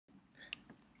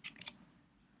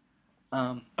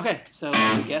Okay, so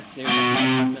as a guest today we're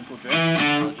talking about continental drift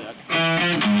and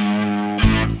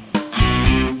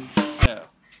biogeography. So,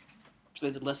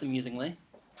 presented less amusingly,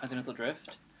 continental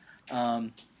drift.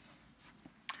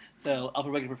 So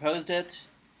Alfred Wegener proposed it.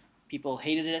 People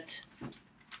hated it.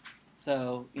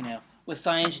 So, with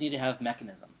science you need to have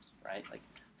mechanisms, right? Like,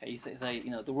 okay, you say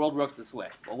the world works this way.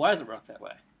 Well, why does it work that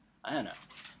way? I don't know.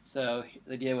 So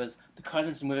the idea was the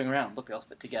continents are moving around. Look, they all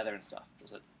fit together and stuff.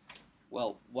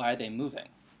 Well, why are they moving?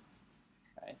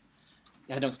 Right?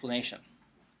 They had no explanation.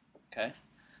 Okay?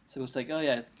 So it's like, oh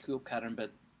yeah, it's a cool pattern,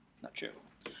 but not true.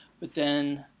 But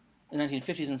then in the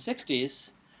 1950s and 60s,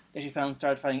 they actually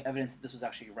started finding evidence that this was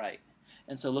actually right.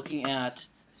 And so looking at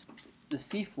the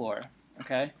seafloor,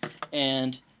 okay,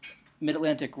 and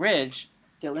mid-Atlantic ridge,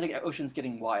 the Atlantic Ocean is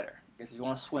getting wider. Okay, so if you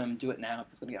want to swim, do it now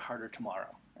because it's going to get harder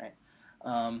tomorrow, right?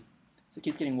 So it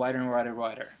keeps getting wider and wider and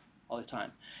wider all the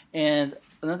time. And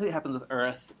another thing that happens with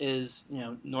Earth is,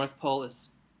 North Pole is,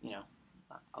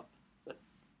 up, but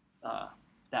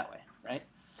that way, right?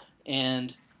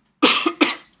 And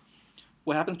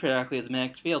what happens periodically is the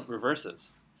magnetic field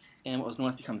reverses, and what was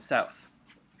north becomes south,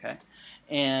 okay?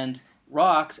 And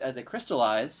rocks, as they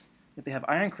crystallize, if they have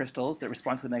iron crystals that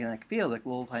respond to the magnetic field, like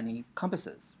little tiny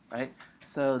compasses, right?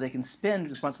 So they can spin in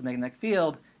response to the magnetic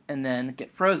field and then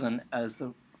get frozen as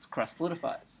the crust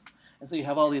solidifies. And so you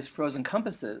have all these frozen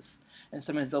compasses, and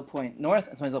sometimes they'll point north,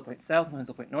 and sometimes they'll point south, sometimes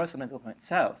they'll point north, sometimes they'll point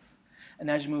south. And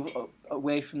as you move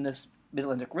away from this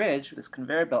mid-Atlantic ridge, this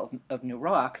conveyor belt of new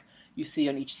rock, you see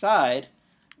on each side,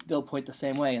 they'll point the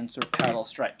same way in sort of parallel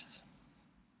stripes,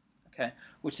 okay?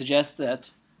 Which suggests that,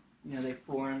 they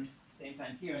formed at the same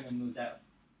time here and then moved out,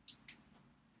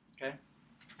 okay?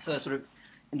 So that's sort of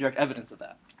indirect evidence of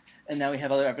that. And now we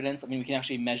have other evidence. I mean, we can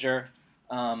actually measure,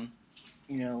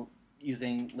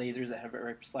 using lasers that are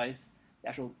very precise, the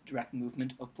actual direct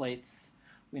movement of plates.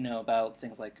 We know about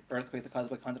things like earthquakes that are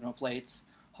caused by continental plates,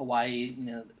 Hawaii,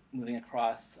 moving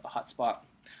across a hot spot.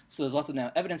 So there's lots of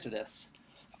now evidence for this.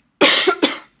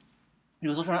 He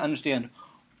was also trying to understand,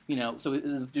 so it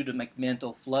is due to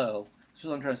mantle flow.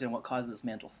 So I'm trying to understand what causes this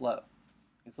mantle flow.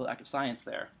 It's a little active science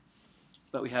there.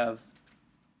 But we have,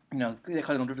 the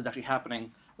continental drift is actually happening.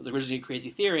 It was originally a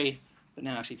crazy theory, but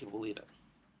now actually people believe it.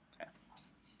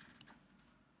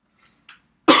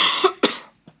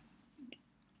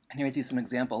 And here we see some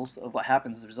examples of what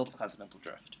happens as a result of continental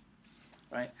drift,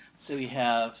 right? So we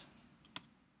have,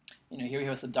 here we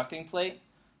have a subducting plate.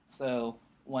 So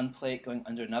one plate going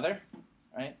under another,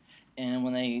 right? And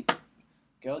when they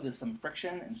go, there's some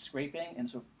friction and scraping and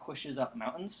sort of pushes up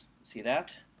mountains. See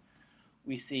that?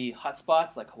 We see hot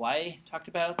spots like Hawaii talked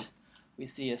about. We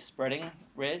see a spreading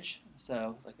ridge,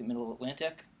 so like the middle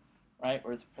Atlantic, right,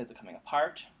 where the plates are coming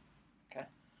apart, okay?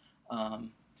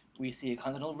 We see a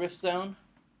continental rift zone,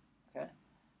 okay?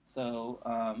 So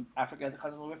Africa has a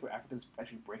continental rift where Africa is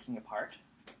actually breaking apart,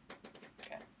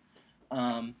 okay?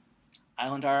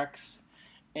 Island arcs,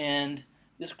 and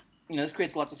this this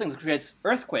creates lots of things. It creates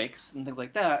earthquakes and things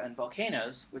like that, and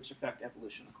volcanoes, which affect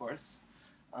evolution, of course.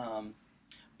 But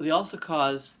they also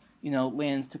cause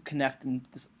lands to connect and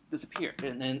disappear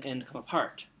and come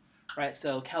apart, right?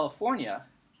 So California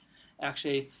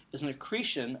actually is an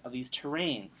accretion of these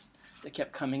terrains that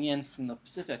kept coming in from the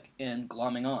Pacific and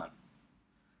glomming on.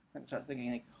 And start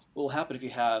thinking, like, what will happen if you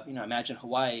have, imagine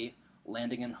Hawaii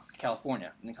landing in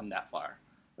California and then come that far,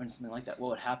 or something like that.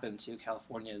 What would happen to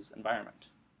California's environment,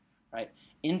 right?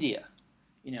 India,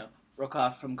 broke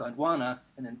off from Gondwana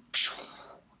and then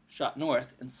shot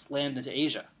north and slammed into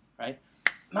Asia, right?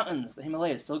 Mountains, the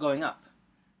Himalayas still going up,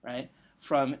 right?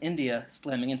 From India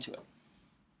slamming into it.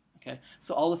 Okay,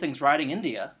 so all the things riding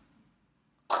India,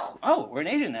 oh, we're in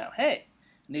Asia now, hey.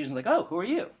 And the Asian's like, oh, who are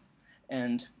you?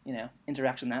 And,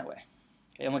 interaction that way.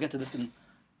 Okay, and we'll get to this in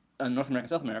North America and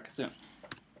South America soon.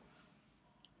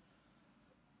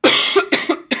 So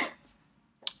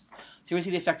here we see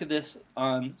the effect of this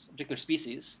on particular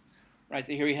species, right?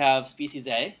 So here we have species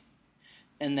A,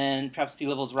 and then perhaps sea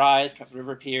levels rise, perhaps a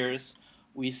river appears.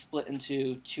 We split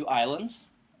into two islands,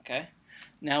 okay?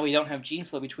 Now we don't have gene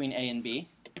flow between A and B,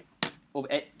 well,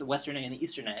 the western A and the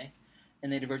eastern A,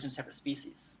 and they diverge in separate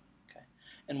species, okay?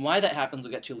 And why that happens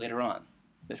we'll get to later on.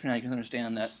 But for now you can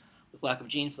understand that with lack of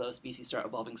gene flow, species start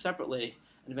evolving separately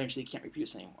and eventually can't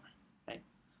reproduce anymore, right?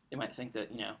 They might think that,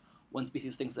 one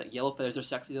species thinks that yellow feathers are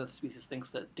sexy, the other species thinks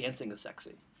that dancing is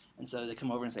sexy. And so they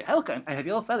come over and say, hey, look, I have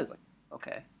yellow feathers. Like,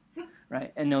 okay,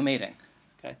 right? And no mating,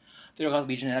 okay? There will also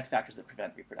be genetic factors that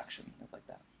prevent reproduction, things like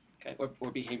that, okay?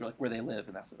 Or behavior, like where they live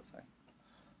and that sort of thing.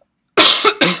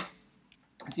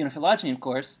 Xenophylogeny, of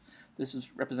course, this is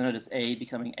represented as A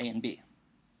becoming A and B,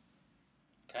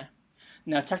 okay?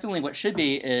 Now, technically what should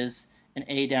be is and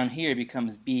A down here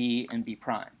becomes B and B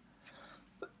prime.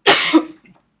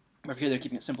 Over here they're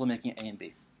keeping it simple, making it A and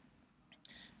B.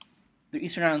 The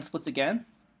eastern island splits again,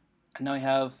 and now we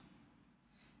have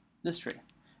this tree.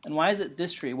 And why is it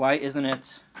this tree? Why isn't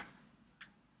it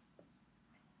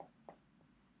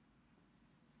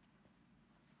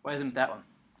that one?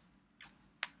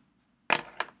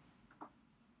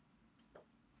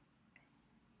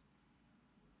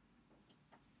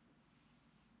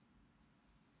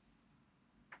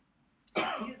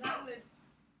 Because that would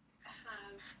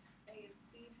have A and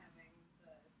C having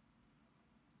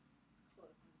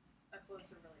a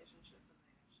closer relationship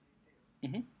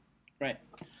than they actually do. Right.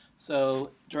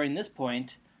 So during this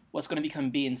point, what's going to become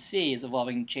B and C is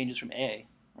evolving changes from A,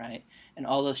 right? And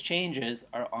all those changes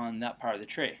are on that part of the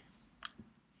tree.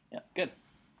 Yeah, good.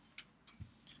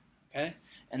 Okay,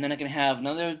 and then I can have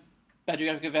another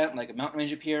biogeographic event like a mountain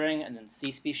range appearing, and then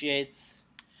C speciates,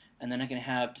 and then I can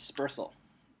have dispersal.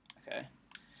 Okay,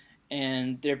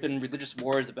 and there have been religious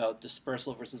wars about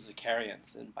dispersal versus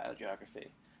vicariance in biogeography.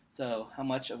 So how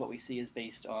much of what we see is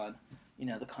based on,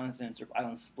 the continents or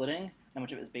islands splitting, how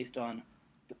much of it is based on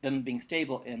them being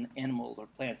stable in animals or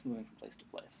plants moving from place to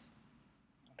place.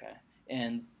 Okay,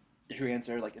 and the true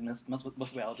answer, like in most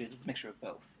of biology, is it's a mixture of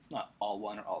both. It's not all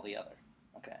one or all the other.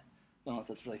 Okay, unless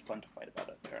it's really fun to fight about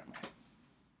it, apparently.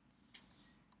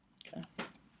 Okay.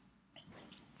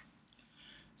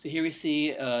 So here we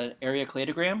see an area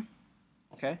cladogram.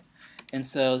 Okay, and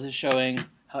so this is showing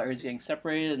how areas are getting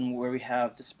separated and where we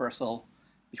have dispersal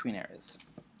between areas.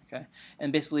 Okay,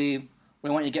 and basically what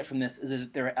I want you to get from this is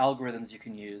that there are algorithms you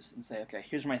can use and say, okay,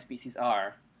 here's where my species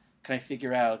are. Can I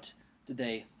figure out, did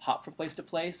they hop from place to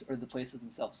place, or did the places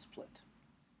themselves split?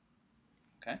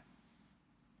 Okay,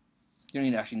 you don't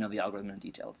need to actually know the algorithm in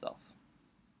detail itself.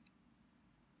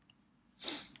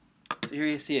 So here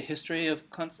you see a history of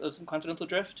some continental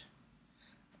drift.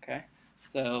 Okay,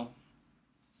 so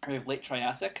we have late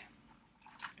Triassic.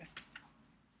 Okay.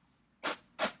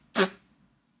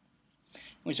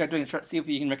 We start doing, see if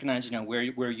you can recognize, where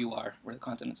you are, where the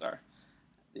continents are,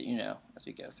 that as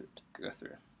we go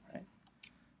through, right?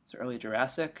 So early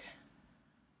Jurassic,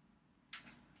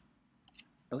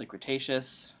 early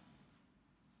Cretaceous,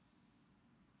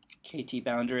 KT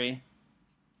boundary,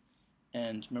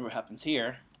 and remember what happens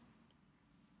here,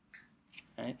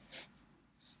 right?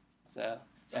 So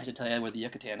I should tell you where the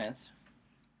Yucatan is,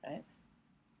 right?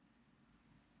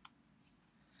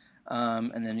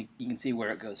 And then you can see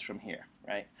where it goes from here,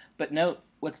 right? But note,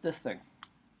 what's this thing?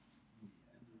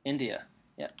 India,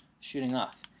 yeah, shooting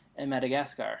off. And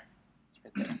Madagascar, it's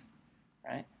right there,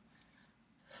 right?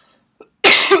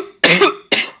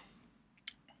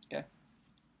 Okay.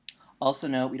 Also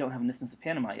note, we don't have an isthmus of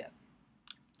Panama yet,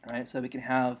 right? So we can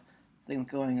have things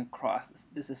going across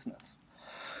this isthmus.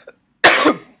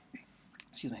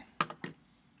 Excuse me.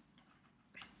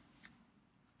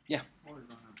 Yeah.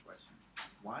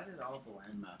 Why did all the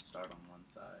landmass start on one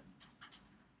side?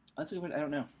 That's a good one. I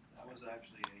don't know. That was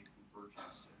actually a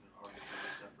convergence, and they're already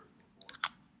been separate before.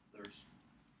 There's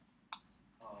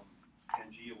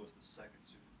Pangaea was the second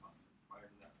supercontinent. Prior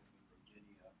to that would be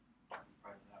Virginia, and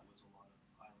prior to that was a lot of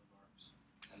island arcs.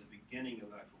 And the beginning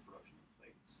of actual production of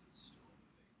plates is still in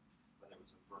debate, whether it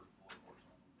was a vertical or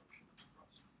horizontal motion of the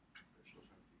crust. They're still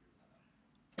trying to figure that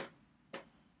out.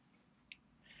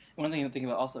 One thing to think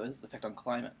about also is the effect on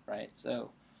climate, right?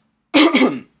 So,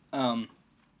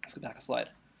 let's go back a slide.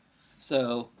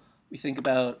 So we think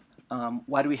about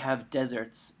why do we have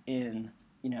deserts in,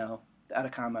 the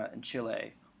Atacama in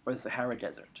Chile or the Sahara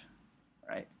Desert,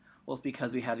 right? Well, it's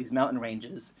because we have these mountain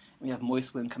ranges and we have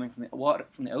moist wind coming from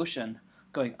the ocean,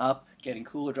 going up, getting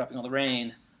cooler, dropping all the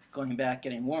rain, going back,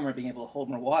 getting warmer, being able to hold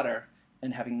more water,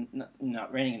 and having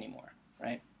not raining anymore,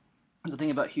 right? And the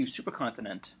thing about huge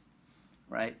supercontinent,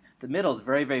 right? The middle is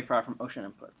very, very far from ocean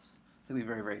inputs. So it's going to be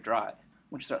very, very dry.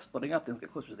 Once you start splitting up, things get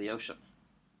closer to the ocean.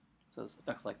 So there's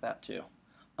effects like that too.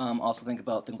 Also think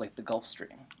about things like the Gulf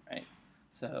Stream, right?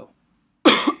 So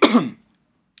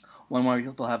one more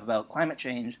you'll have about climate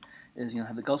change is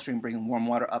have the Gulf Stream bringing warm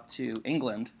water up to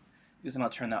England. Because I'm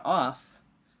not turn that off,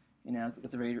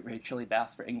 it's a very, very chilly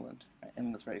bath for England, right?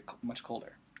 And it's very much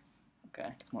colder. Okay,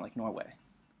 it's more like Norway.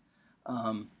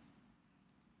 And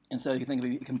so you think of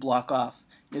it, you can block off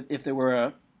if there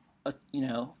were a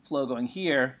flow going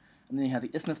here, and then you have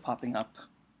the isthmus popping up,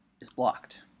 it's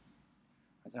blocked.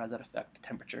 How does that affect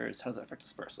temperatures? How does that affect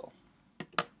dispersal?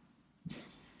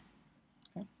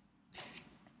 Okay.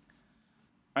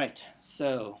 All right.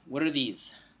 So what are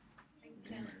these?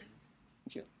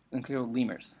 Include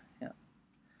lemurs. Yeah.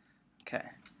 Okay.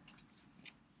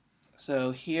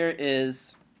 So here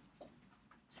is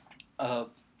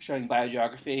showing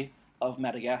biogeography of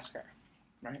Madagascar,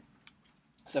 right?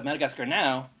 So Madagascar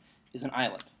now is an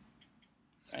island,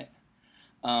 right?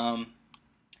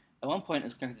 At one point it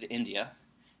was connected to India,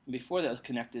 and before that it was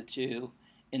connected to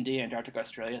India, Antarctica,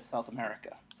 Australia, South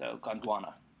America, so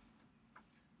Gondwana.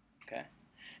 Okay,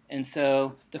 and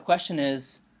so the question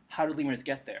is, how did lemurs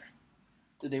get there?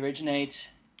 Did they originate?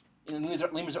 Lemurs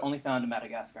are only found in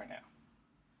Madagascar now.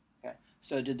 Okay,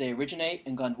 so did they originate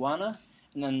in Gondwana,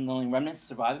 and then the only remnants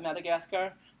survive in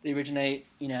Madagascar? They originate,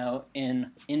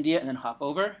 in India and then hop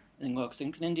over and then go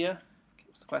extinct in India. Okay,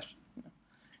 what's the question?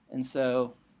 And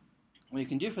so, what you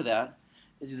can do for that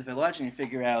is use the phylogeny and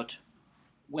figure out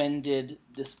when did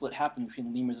this split happen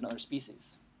between lemurs and other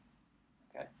species.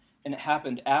 Okay, and it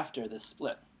happened after this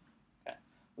split. Okay,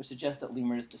 which suggests that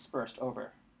lemurs dispersed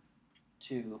over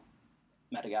to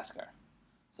Madagascar.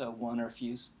 So one or a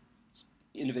few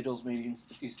individuals, maybe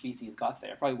a few species got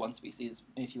there. Probably one species,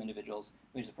 maybe a few individuals,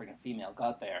 maybe just a pregnant female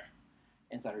got there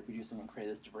and started reproducing and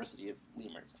created this diversity of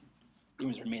lemurs.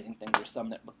 Lemurs are amazing things. There's some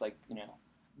that look like,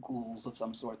 ghouls of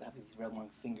some sort that have these very long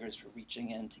fingers for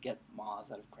reaching in to get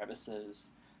moths out of crevices.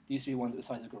 There used to be ones the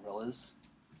size of gorillas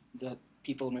that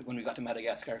people, when we got to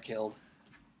Madagascar, killed.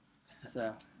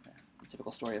 So, the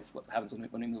typical story of what happens when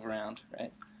we move around,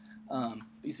 right?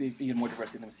 It used to be even more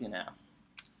diversity than we see now.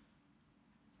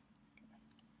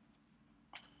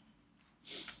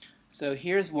 So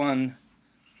here's one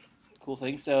cool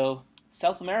thing. So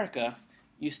South America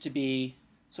used to be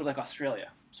sort of like Australia,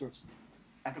 sort of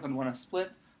after Gondwana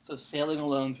split, so sailing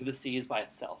alone through the seas by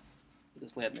itself with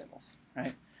its land mammals,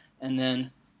 right? And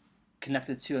then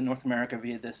connected to North America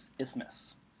via this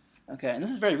isthmus. Okay, and this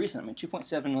is very recent.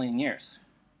 2.7 million years.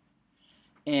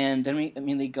 And then we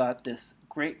immediately got this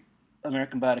great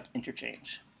American biotic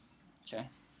interchange. Okay,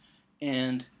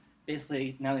 and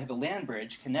basically now they have a land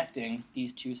bridge connecting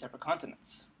these two separate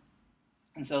continents.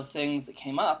 And so things that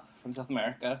came up from South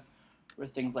America were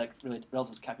things like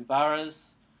relatives to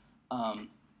capybaras,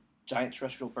 giant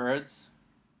terrestrial birds,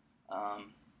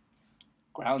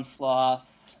 ground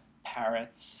sloths,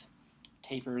 parrots,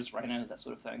 tapirs, rhinos, that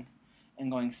sort of thing. And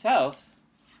going south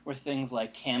were things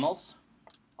like camels,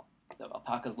 so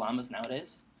alpacas, llamas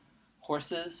nowadays,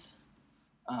 horses,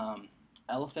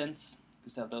 elephants, we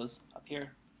used to have those up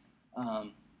here,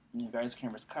 various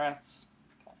carnivorous cats.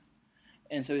 Okay.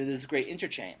 And so there's a great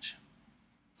interchange.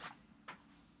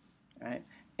 Right?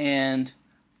 And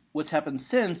what's happened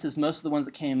since is most of the ones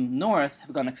that came north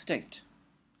have gone extinct.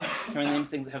 Can I name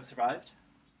things that have survived?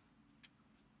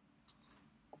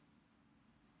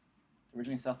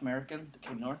 Originally South American that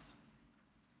came north.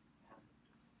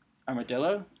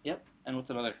 Armadillo, yep. And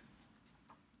what's another?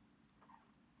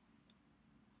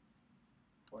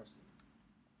 Horses.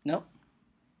 Nope.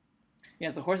 Yeah,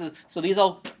 so horses. So these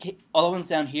all the ones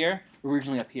down here were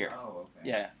originally up here. Oh, okay.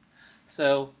 Yeah.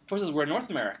 So horses were in North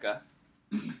America,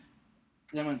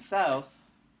 then went south,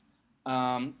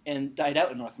 and died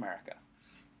out in North America.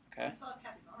 Okay. We still have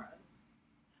capybaras.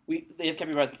 They have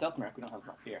capybaras in South America. We don't have them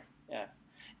up here. Yeah.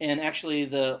 And actually,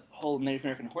 the whole Native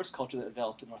American horse culture that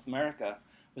developed in North America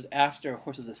was after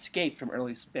horses escaped from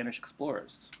early Spanish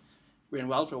explorers. Ran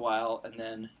wild for a while, and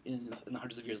then in the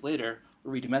hundreds of years later,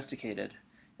 were re-domesticated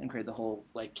and created the whole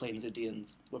Plains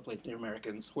Indians, Plains Native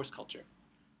Americans horse culture,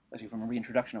 actually from a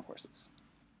reintroduction of horses.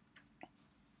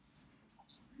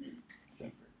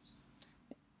 So,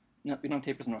 no, we don't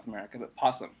have tapirs in North America, but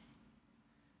possum.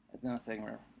 That's another thing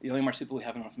where the only marsupial we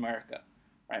have in North America,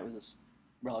 right, was this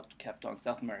relic kept on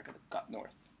South America that got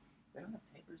north. They don't have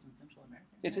tapirs in Central America?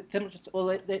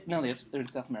 They're in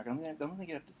South America. I don't think they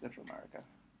get up to Central America.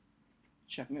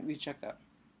 We check that.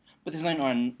 But there's nothing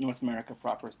on North America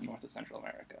proper, it's north of Central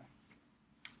America.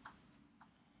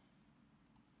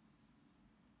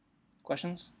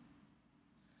 Questions?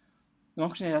 The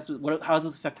one question I asked was, how does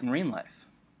this affect marine life?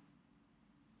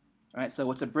 All right, so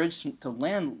what's a bridge to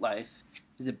land life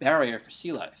is a barrier for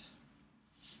sea life.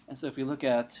 And so if we look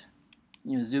at,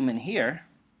 zoom in here,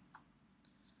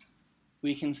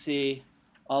 we can see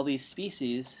all these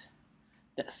species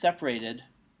that separated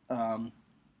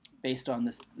based on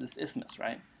this isthmus,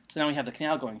 right? So now we have the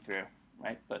canal going through,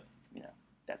 right? But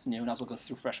that's new, and also goes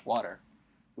through fresh water,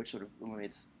 which sort of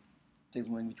eliminates things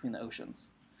moving between the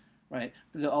oceans, right?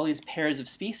 But there are all these pairs of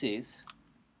species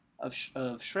of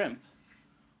shrimp,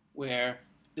 where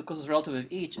the closest relative of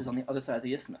each is on the other side of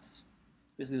the isthmus.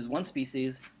 Basically, there's one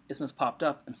species, isthmus popped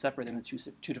up and separated into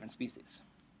two different species.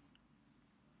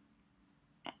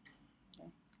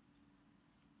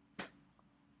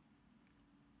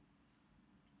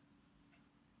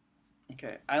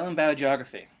 Okay, island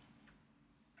biogeography.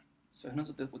 So who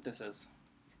knows what this is?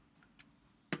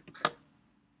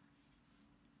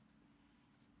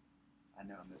 I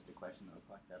know I missed a question that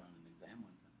looked like that on an exam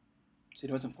one time. So you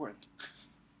know what's important.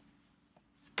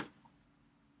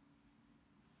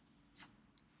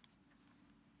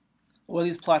 What do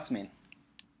these plots mean?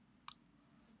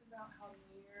 It's about how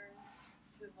near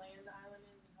to land the island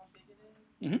is and how big it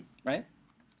is. Right?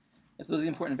 Yes, those are the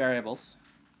important variables.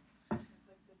 It's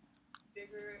like the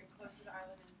bigger and closer the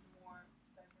island is, the more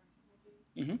diverse it will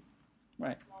be.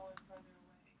 Right. The smaller, further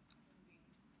away, it's going to be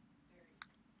very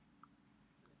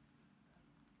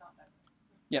not diverse.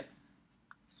 Yep.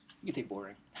 You can say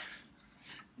boring.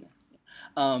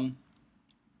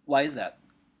 Why is that?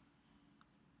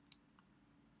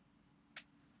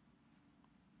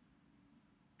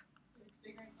 If it's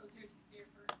bigger and closer, it's easier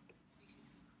for species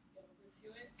to get over to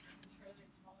it. If it's further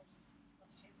and smaller, it's just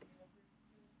less chance to get over to it.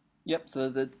 Yep. So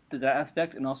that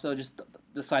aspect, and also just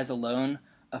the size alone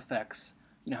affects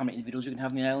how many individuals you can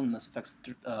have on the island, and this affects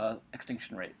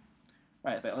extinction rate.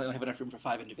 Right. If I only have enough room for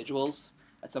 5 individuals,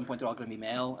 at some point they're all going to be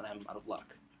male, and I'm out of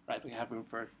luck. Right. If we have room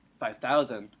for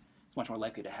 5,000, it's much more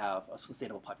likely to have a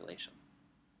sustainable population.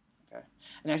 Okay.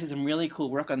 And actually, some really cool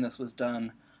work on this was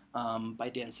done by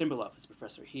Dan Simberloff, who's a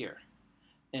professor here.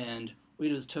 And what he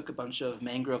did was took a bunch of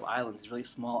mangrove islands, these really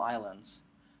small islands,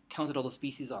 counted all the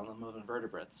species on them of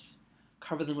invertebrates,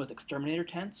 covered them with exterminator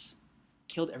tents,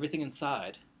 killed everything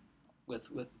inside,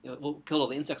 killed all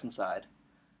the insects inside.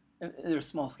 And they were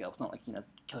small scale. It's not like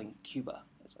killing Cuba.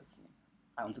 It's like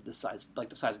islands of this size, like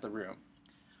the size of the room.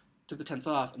 Took the tents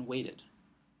off and waited,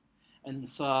 and then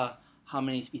saw how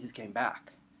many species came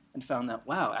back, and found that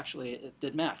wow, actually it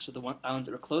did match. So the islands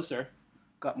that were closer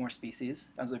got more species,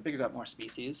 islands that were bigger got more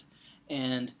species,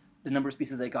 and the number of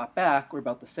species they got back were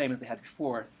about the same as they had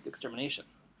before the extermination.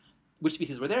 Which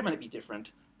species were there might be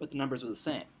different, but the numbers were the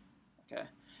same. Okay,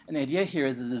 and the idea here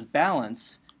is this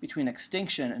balance between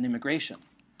extinction and immigration,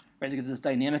 right? To get this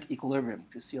dynamic equilibrium,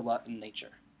 which you see a lot in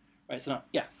nature, right? So now,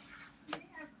 yeah. Do they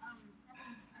have problems?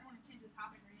 I don't want to change the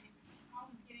topic or anything, but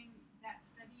problems getting that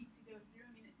study to go through?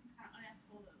 I mean, it seems kind of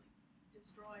unethical to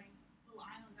destroy little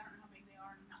islands. I don't know how big they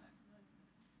are, and I'm not that familiar with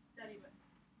the study, but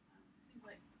it seems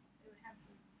like it would have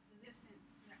some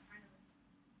resistance to that kind of a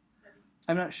study.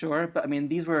 I'm not sure, but I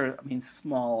mean, these were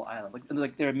small islands.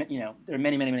 Like there are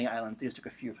many islands. They just took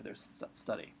a few for their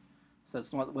study, so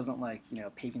it wasn't like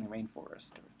paving the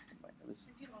rainforest or something like that. It was.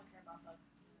 If you don't care about bugs,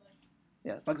 it's like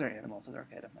Yeah, bugs are animals, so they're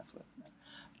okay to mess with. Yeah.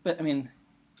 But I mean,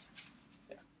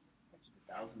 The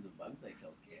thousands of bugs they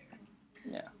killed.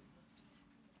 yeah,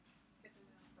 get them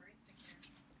enough brains to care.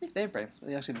 they have brains.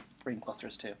 They actually have brain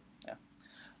clusters too. Yeah,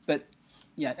 but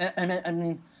yeah, I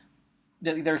mean,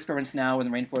 there are experiments now in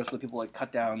the rainforest where people like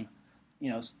cut down,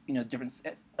 different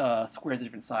squares of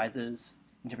different sizes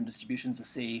and different distributions to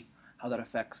see how that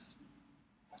affects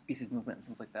species movement and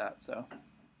things like that. So,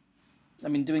 I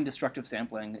mean, doing destructive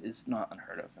sampling is not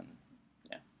unheard of, and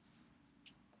yeah.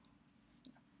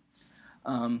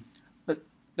 But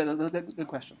good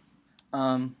question.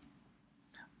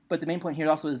 But the main point here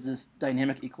also is this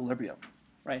dynamic equilibrium,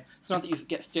 right? It's not that you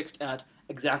get fixed at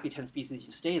exactly 10 species,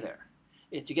 you stay there.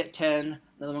 It's you get 10,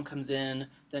 another one comes in,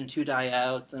 then 2 die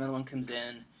out, then another one comes in,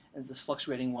 and it's this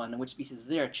fluctuating one, and which species is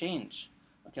there change,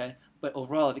 okay? But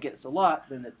overall, if it gets a lot,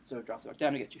 then it sort of drops back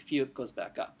down. If it gets too few, it goes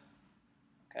back up.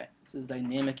 Okay, this is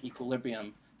dynamic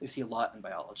equilibrium that we see a lot in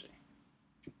biology.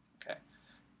 Okay,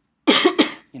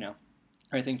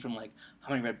 everything from like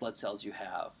how many red blood cells you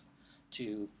have,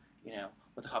 to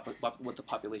what the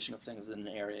population of things in an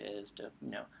area is, to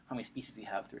how many species you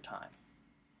have through time.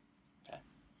 Okay.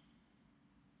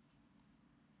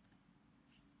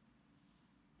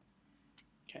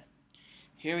 Okay.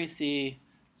 Here we see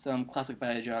some classic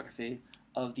biogeography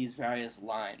of these various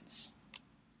lines.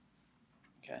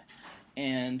 Okay.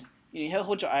 And you have a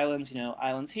whole bunch of islands,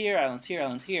 islands here, islands here,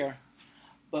 islands here.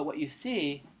 But what you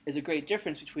see is a great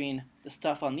difference between the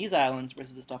stuff on these islands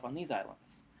versus the stuff on these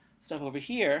islands. Stuff over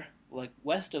here, like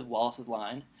west of Wallace's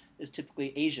line, is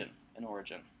typically Asian in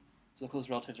origin. So the closest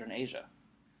relatives are in Asia.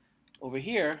 Over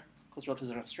here, close relatives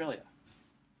are in Australia.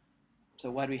 So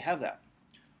why do we have that?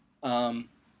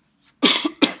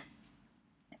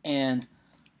 And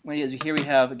what it is, here we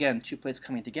have, again, 2 plates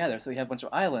coming together. So we have a bunch of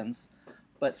islands,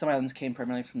 but some islands came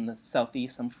primarily from the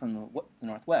southeast, some from the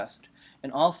northwest.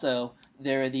 And also,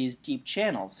 there are these deep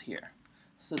channels here,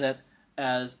 so that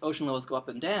as ocean levels go up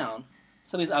and down,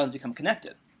 some of these islands become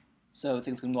connected. So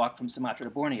things can walk from Sumatra to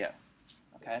Borneo.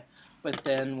 Okay, but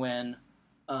then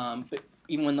but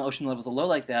even when the ocean levels are low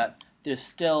like that, there's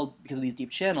still, because of these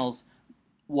deep channels,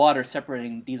 water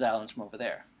separating these islands from over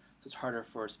there. So it's harder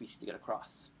for species to get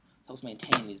across. It helps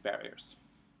maintain these barriers.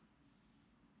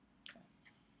 Okay.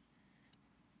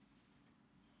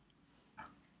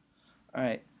 All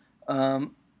right.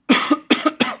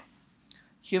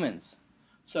 Humans.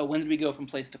 So when did we go from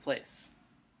place to place?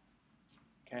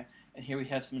 Okay, and here we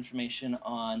have some information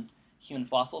on human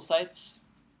fossil sites.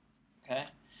 Okay,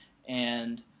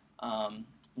 and and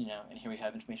here we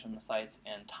have information on the sites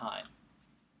and time.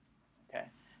 Okay,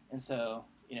 and so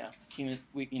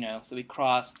so we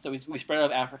crossed. So we spread out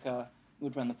of Africa,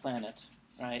 moved around the planet,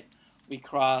 right? We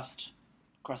crossed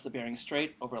across the Bering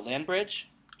Strait over a land bridge,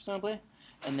 presumably,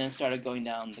 and then started going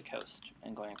down the coast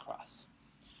and going across.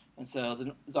 And so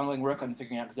there's ongoing work on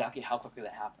figuring out exactly how quickly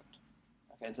that happened.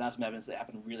 Okay, it's not some evidence that it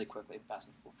happened really quickly, faster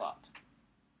than people thought.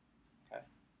 Okay,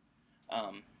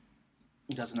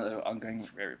 that's another ongoing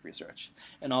area of research.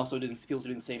 And also people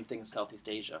doing the same thing in Southeast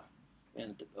Asia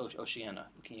and Oceania,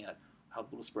 looking at how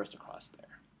people dispersed across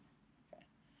there. Okay.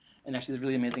 And actually, there's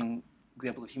really amazing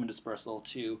examples of human dispersal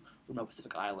to remote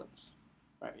Pacific islands.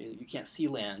 Right? You can't see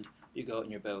land, you go out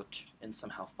in your boat and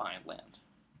somehow find land.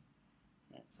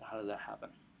 Right? So how did that happen?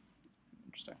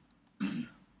 Interesting.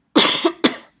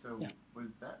 So Yeah.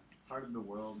 was that part of the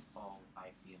world all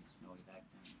icy and snowy back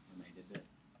then when they did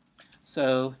this?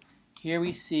 So here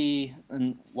we see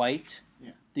in white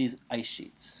these ice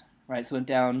sheets. Right? So it went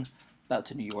down about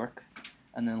to New York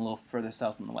and then a little further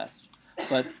south in the west.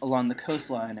 But along the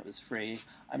coastline it was free.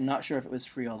 I'm not sure if it was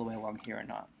free all the way along here or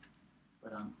not.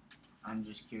 But I'm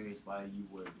just curious why you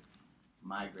would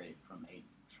migrate from a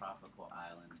tropical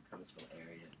island coastal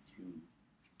area to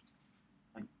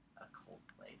a cold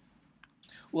place.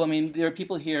 Well, I mean, there are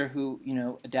people here who,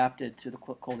 adapted to the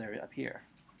cold area up here.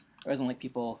 It wasn't like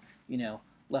people,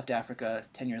 left Africa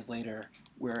 10 years later,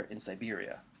 were in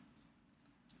Siberia.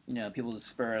 People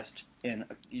dispersed and,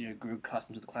 grew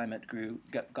accustomed to the climate,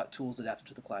 got tools adapted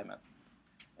to the climate.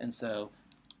 And so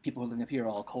people who are living up here are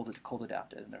all cold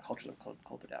adapted, and their cultures are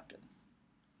cold adapted.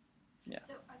 Yeah.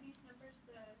 So are these numbers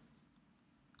the...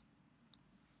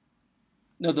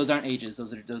 No, those aren't ages.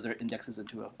 Those are indexes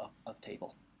into a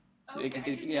table. So Okay, I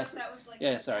didn't know yes. if that was like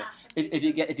Yeah, the sorry. math of If these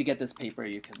you numbers. get this paper,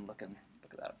 you can look at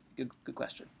that. Good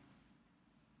question.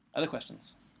 Other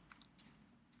questions?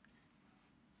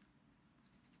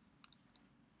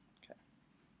 Okay.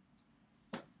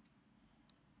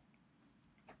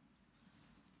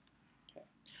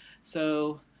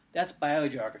 So that's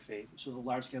biogeography, which is a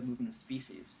large-scale movement of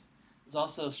species. There's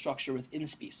also structure within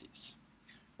species,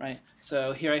 right?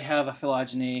 So here I have a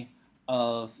phylogeny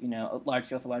of, a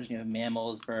large-scale phylogeny of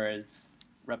mammals, birds,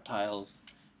 reptiles,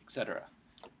 etc.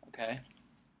 Okay.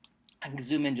 I can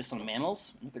zoom in just on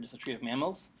mammals, look at just a tree of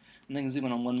mammals, and then zoom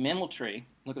in on one mammal tree,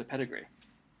 look at a pedigree.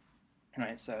 All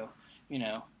right, so,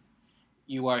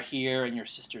 you are here, and your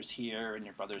sister's here, and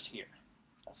your brother's here.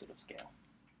 That sort of scale.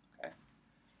 Okay.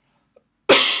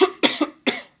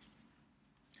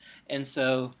 And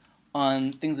so,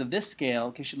 on things of this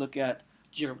scale, you should look at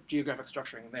geographic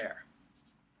structuring there.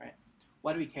 Right?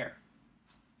 Why do we care?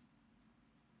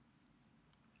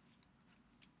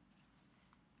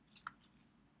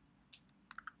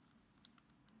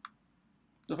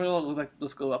 So first of all,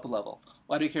 let's go up a level.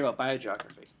 Why do we care about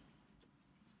biogeography?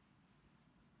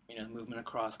 Movement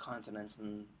across continents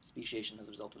and speciation as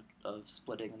a result of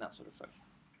splitting and that sort of thing.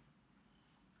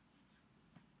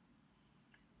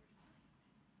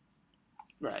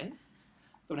 Right.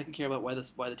 But I can care about why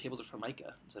the tables are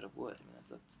formica instead of wood. I mean,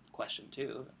 that's a question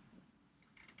too.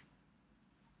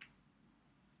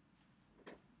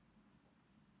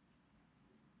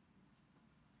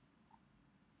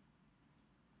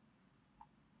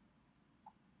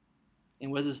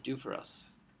 And what does this do for us?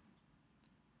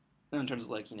 Not in terms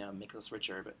of make us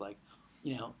richer, but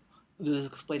does this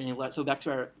explain any so back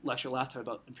to our lecture last time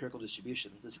about empirical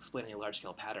distributions, does this explain any large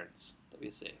scale patterns that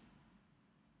we see?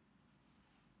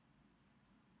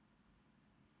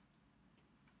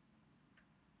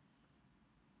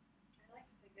 I like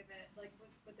to think of it like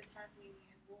with the Tasmanian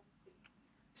wolf being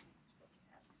extinct, but we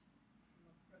have some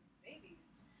little frozen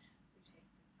babies. We take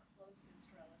the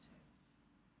closest relative.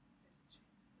 There's a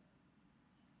chance that we can have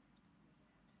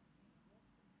Tasmanian wolves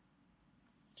again.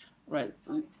 Right.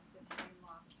 Probably to sustain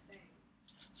lost things.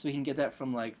 So we can get that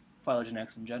from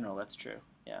phylogenetics in general. That's true.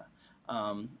 Yeah.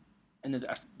 And there's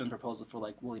actually been proposals for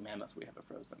woolly mammoths where you have it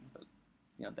frozen, but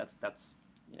that's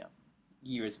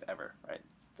years of ever, right?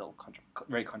 It's still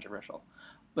very controversial.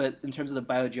 But in terms of the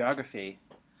biogeography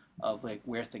of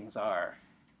where things are,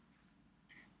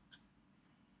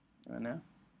 I don't know.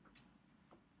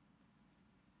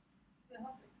 To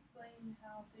help explain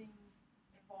how things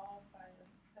evolve by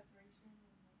separation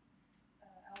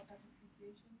and allopathic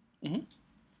speciation.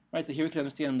 Right, so here we can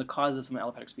understand the causes of some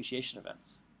allopathic speciation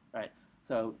events, right?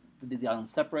 So did these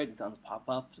islands separate? Did these islands pop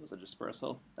up? Was it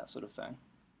dispersal? That sort of thing.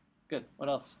 Good. What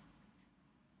else?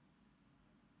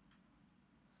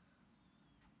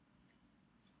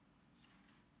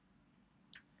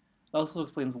 It also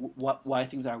explains why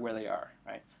things are where they are,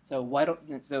 right?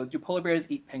 So do polar bears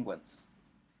eat penguins?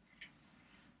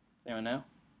 Does anyone know?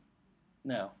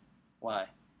 No. Why?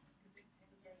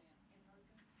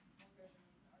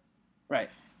 Right.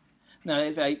 Now,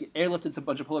 if I airlifted a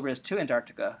bunch of polar bears to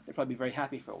Antarctica, they'd probably be very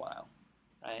happy for a while,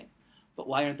 right? But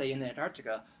why aren't they in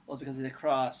Antarctica? Well, it's because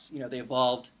they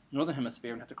evolved northern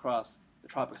hemisphere and have to cross the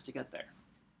tropics to get there.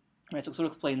 Right, so it sort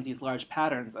of explains these large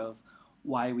patterns of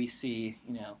why we see,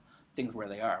 things where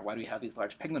they are. Why do we have these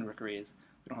large penguin rookeries?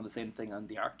 We don't have the same thing on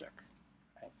the Arctic.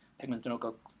 Right? Penguins don't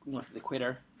go north of the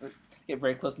equator. They get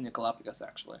very close to the Galapagos,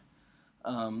 actually.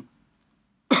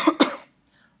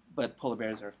 But polar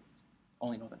bears are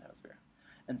only northern hemisphere,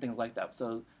 and things like that.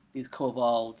 So these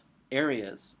co-evolved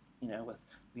areas,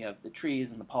 we have the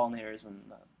trees and the pollinators and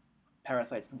the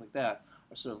parasites, things like that,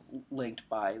 are sort of linked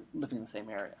by living in the same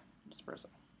area, dispersing.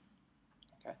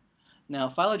 Okay. Now,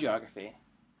 phylogeography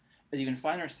is even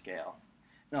finer scale,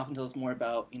 and often tells us more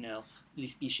about, the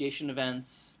speciation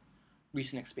events,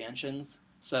 recent expansions.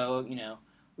 So,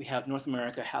 we have North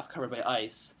America half covered by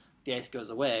ice. The ice goes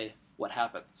away. What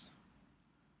happens?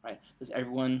 Right? Does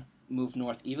everyone move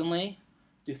north evenly?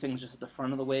 Do things just at the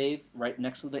front of the wave, right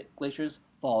next to the glaciers,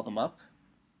 follow them up?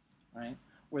 Right?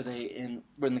 When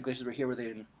the glaciers were here, were they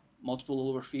in multiple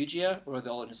little refugia, or were they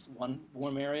all in just one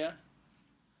warm area?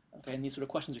 Okay, and these sort of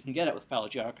questions we can get at with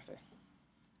phylogeography.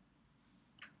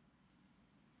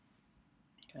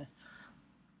 Okay.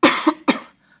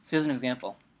 So here's an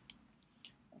example.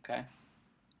 Okay.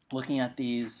 Looking at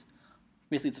these,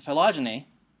 basically it's a phylogeny,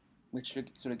 which you're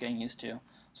sort of getting used to,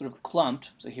 sort of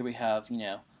clumped. So here we have,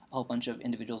 a whole bunch of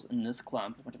individuals in this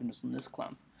clump, a bunch of individuals in this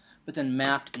clump, but then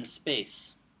mapped in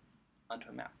space onto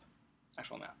a map,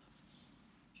 actual map.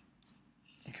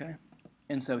 Okay.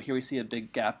 And so here we see a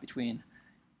big gap between,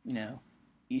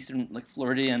 eastern, like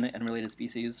Floridian and related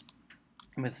species,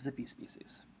 and Mississippi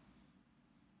species.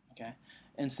 Okay.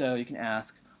 And so you can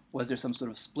ask, was there some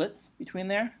sort of split between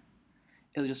there?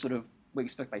 Is it just sort of what you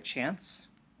expect by chance?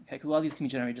 Okay, because a lot of these can be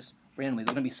generated just randomly.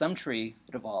 There's going to be some tree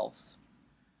that evolves.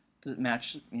 Does it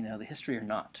match, the history or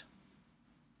not?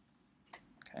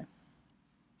 Okay.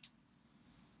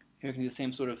 Here we can do the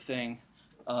same sort of thing.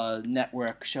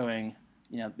 Network showing,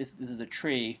 this is a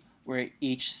tree where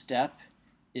each step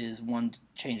is one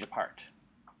change apart.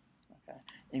 Okay,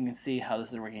 and you can see how this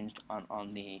is arranged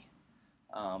on the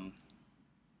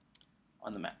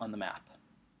map.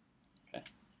 Okay,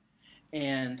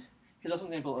 and here's also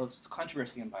an example of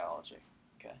controversy in biology.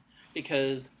 Okay,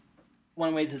 because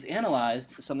one way this is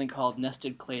analyzed is something called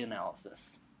nested clade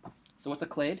analysis. So what's a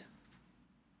clade?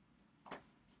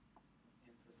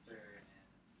 Ancestor and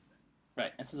its descendants.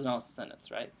 Right, ancestor and its descendants,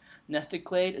 right? Nested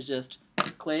clade is just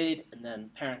clade and then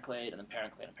parent clade and then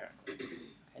parent clade and parent clade.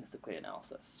 Okay, nested clade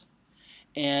analysis.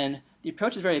 And the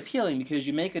approach is very appealing because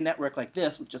you make a network like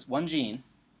this with just one gene,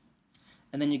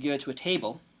 and then you give it to a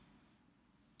table,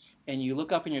 and you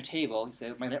look up in your table, you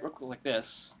say, my network looks like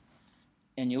this,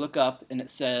 and you look up and it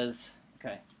says,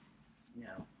 okay,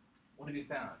 what have you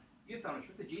found? You found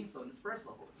restricted gene flow and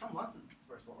dispersal, but some loss of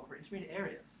dispersal over intermediate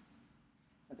areas.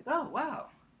 It's like, oh, wow.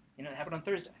 It happened on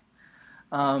Thursday.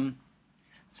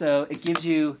 So it gives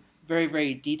you very,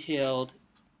 very detailed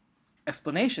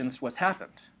explanations for what's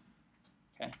happened.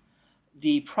 Okay.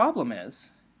 The problem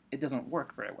is it doesn't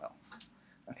work very well.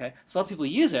 Okay. So lots of people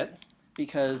use it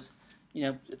because,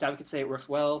 advocates say it works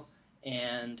well,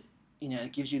 and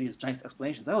it gives you these nice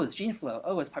explanations. Oh, it's gene flow.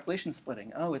 Oh, it's population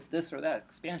splitting. Oh, it's this or that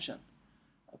expansion.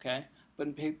 Okay.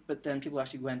 But then people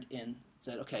actually went in and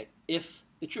said, okay, if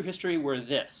the true history were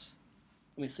this,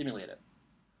 and we simulate it,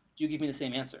 do you give me the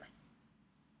same answer?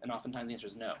 And oftentimes the answer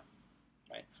is no.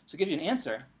 Right? So it gives you an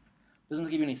answer, doesn't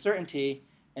give you any certainty,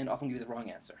 and often give you the wrong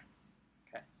answer.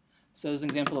 Okay? So there's an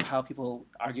example of how people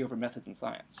argue over methods in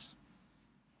science.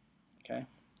 Okay?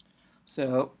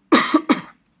 So, an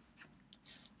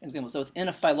example. So within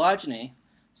a phylogeny,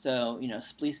 so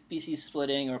species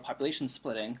splitting or population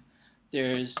splitting,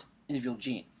 there's individual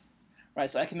genes. Right?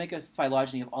 So I can make a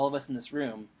phylogeny of all of us in this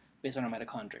room based on our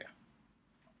mitochondria.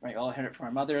 Right? All inherit from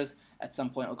our mothers. At some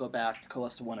point, it'll go back to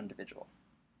coalesce to one individual.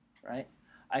 Right?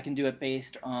 I can do it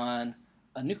based on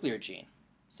a nuclear gene.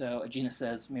 So a gene that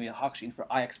says maybe a Hox gene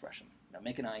for eye expression.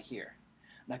 Make an eye here.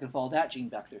 And I can follow that gene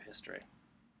back through history.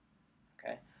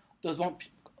 Okay? Those won't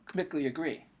completely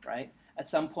agree, right? At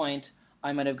some point,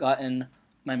 I might have gotten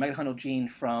my mitochondrial gene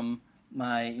from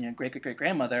my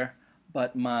great-great-great-grandmother,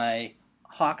 but my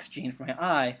Hox gene for my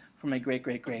eye from my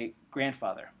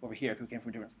great-great-great-grandfather over here, who came from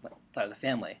a different side of the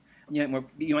family. And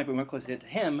you might be more close to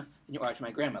him than you are to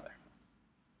my grandmother.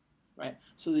 Right?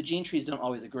 So the gene trees don't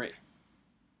always agree.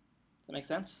 Does that make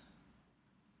sense?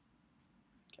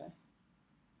 Okay.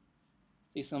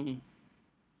 See some.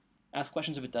 Ask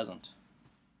questions if it doesn't.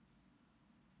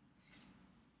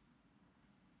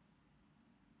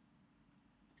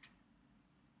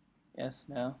 Yes,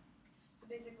 no? So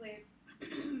basically, you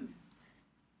can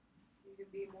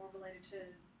be more related to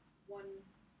one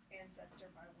ancestor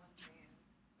by one gene,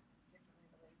 differently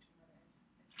related to another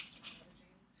ancestor by another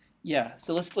gene. Yeah,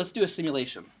 so let's do a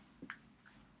simulation.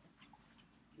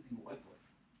 Using a whiteboard.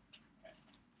 Okay.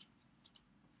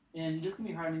 And this can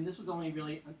be hard. I mean, this was only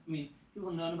really, I mean, people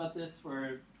have known about this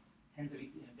for tens of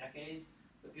decades,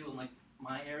 but people in like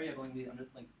my area have only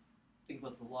think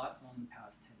about this a lot in the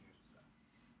past 10 years or so.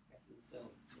 Okay, so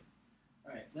still, yeah.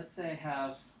 All right, let's say I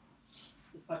have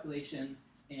this population,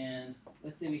 and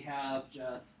let's say we have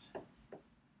just,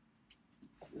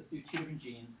 let's do 2 different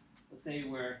genes. Let's say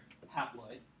we're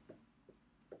haploid,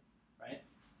 right?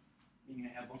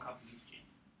 Meaning I have 1 copy of each gene.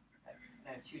 Okay. And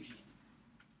I have 2 genes.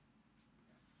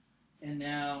 And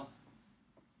now,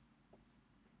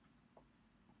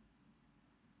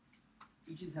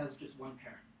 each of these has just 1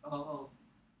 parent. Oh,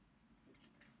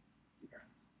 2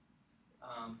 parents.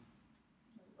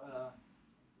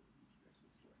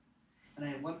 And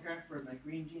I have 1 parent for my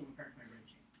green gene, 1 parent for my red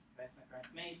gene. Okay, that's my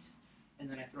parent's mate, and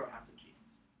then I throw out half the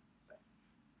genes. So,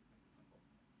 make it simple.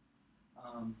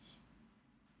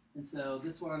 And so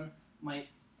this one might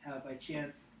have, by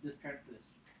chance, this parent for this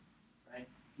gene, right?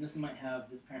 And this one might have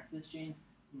this parent for this gene.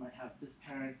 This one might have this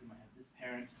parent. This one might have this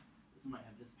parent. This one might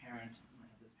have this parent. This one might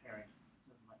have this parent.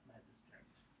 This one might have this parent.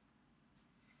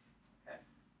 Okay.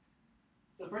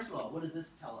 So first of all, what does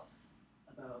this tell us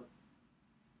about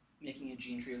making a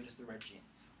gene tree with just the red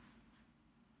genes?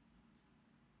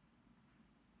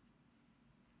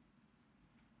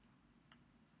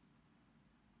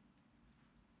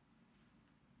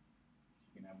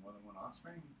 You can have more than one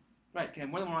offspring. Right, you can have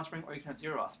more than 1 offspring, or you can have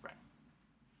 0 offspring.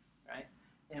 Right?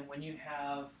 And when you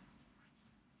have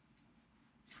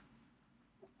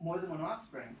more than 1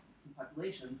 offspring in the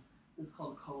population, this is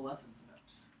called a coalescence event.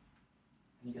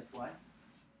 Can you guess why?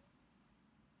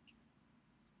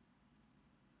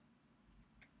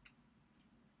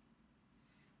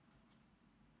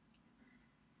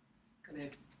 Because they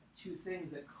have 2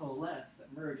 things that coalesce,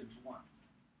 that merge into 1.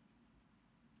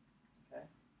 Okay?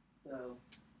 So,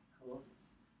 coalesces.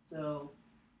 So,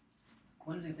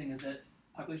 one interesting thing is that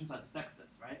population size affects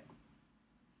this, right?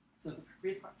 So if the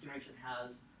previous generation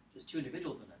has just 2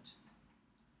 individuals in it,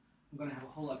 I'm going to have a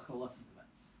whole lot of coalescence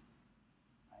events,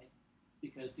 right?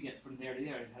 Because to get from there to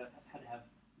there, I had to have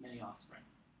many offspring.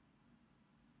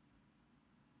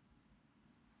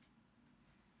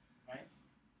 Right?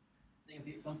 You can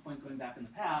see at some point going back in the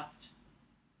past,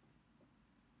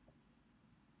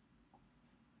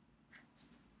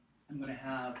 I'm going to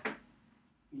have,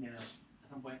 at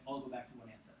some point, all go back to 1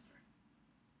 ancestor.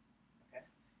 Okay?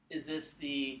 Is this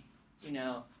the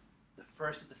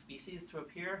first of the species to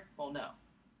appear? Well, no.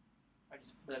 I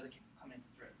just whatever the common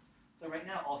ancestor is. So right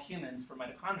now, all humans for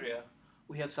mitochondria,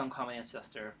 we have some common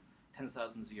ancestor tens of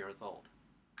thousands of years old.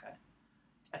 Okay?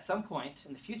 At some point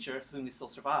in the future, assuming we still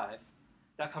survive,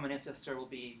 that common ancestor will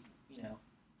be,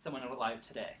 someone alive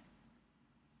today.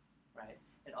 Right?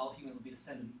 And all humans will be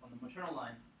descended on the maternal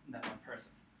line from that one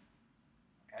person.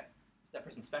 Okay? Is that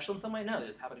person special in some way? No, they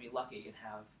just happen to be lucky and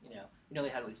have, they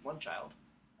had at least 1 child.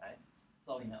 Right? That's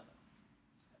all we know, though.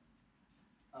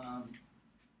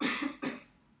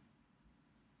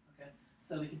 Okay,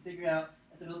 so we can figure out,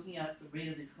 if we're looking at the rate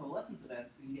of these coalescence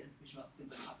events, we can get information about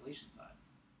things like population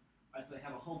size. Right, so I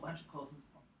have a whole bunch of coalescence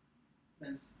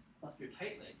events clustered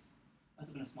tightly.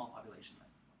 That's been a small population at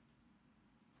that point.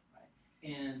 Right,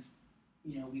 and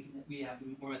we have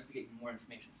more ways to get more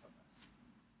information from this.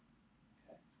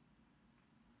 Okay.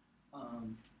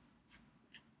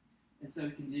 And so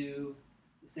we can do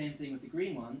the same thing with the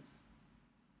green ones.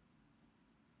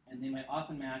 And they might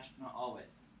often match, but not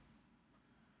always.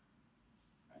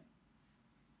 Right?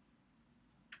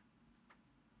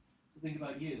 So think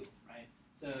about you, right?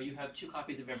 So you have 2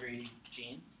 copies of every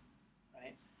gene,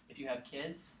 right? If you have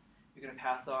kids, you're going to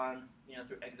pass on,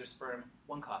 through eggs or sperm,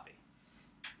 1 copy,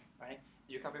 right?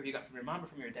 Your copy you got from your mom or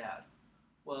from your dad?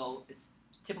 Well, it's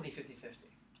typically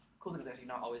 50-50. Cool thing is actually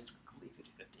not always completely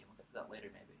 50-50. We'll get to that later,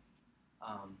 maybe.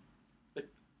 But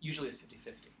usually it's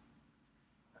 50-50.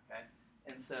 Okay.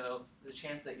 And so there's a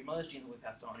chance that your mother's gene will be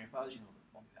passed on, and your father's gene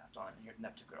won't be passed on in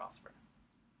that particular offspring.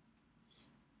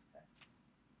 Okay.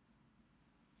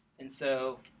 And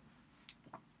so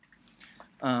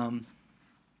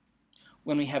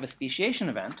when we have a speciation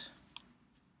event,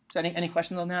 so any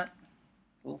questions on that?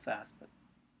 It's a little fast, but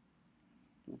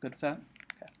we're good with that?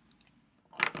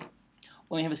 Okay.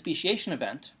 When we have a speciation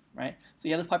event, right? So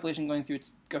you have this population going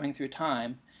through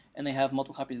time, and they have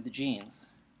multiple copies of the genes.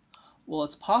 Well,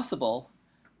 it's possible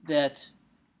that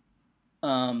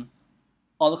all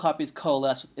the copies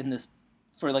coalesce within this,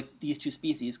 for like these two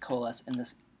species, coalesce in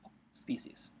this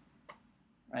species,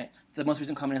 right? The most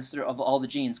recent common ancestor of all the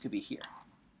genes could be here,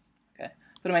 okay?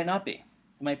 But it might not be.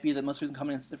 It might be the most recent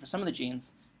common ancestor for some of the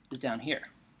genes is down here.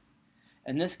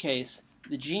 In this case,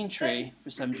 the gene tree for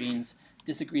some genes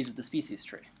disagrees with the species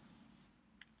tree,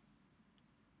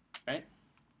 right?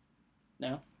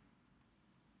 No?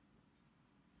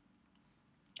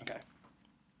 Okay.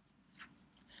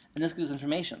 And this gives us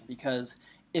information because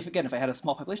if I had a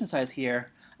small population size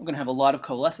here, I'm going to have a lot of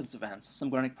coalescence events, so I'm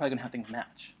probably going to have things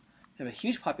match. If I have a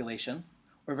huge population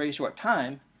or a very short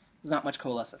time, there's not much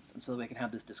coalescence, and so we can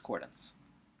have this discordance.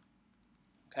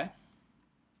 Okay?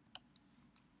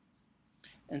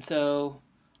 And so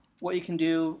what you can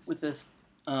do with this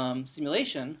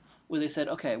simulation was they said,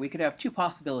 okay, we could have two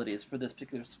possibilities for this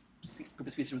particular group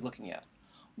of species we're looking at.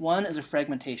 One is a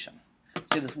fragmentation. So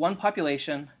you have this one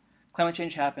population, climate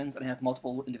change happens, and I have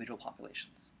multiple individual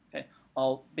populations. Okay?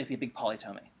 All basically a big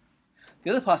polytomy. The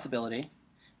other possibility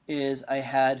is I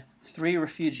had 3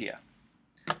 refugia.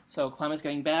 So climate's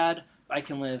getting bad, I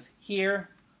can live here,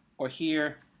 or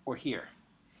here, or here.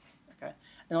 Okay?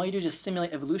 And all you do is just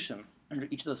simulate evolution under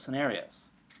each of those scenarios.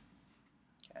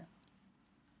 Okay?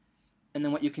 And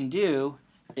then what you can do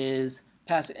is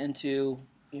pass it into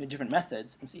different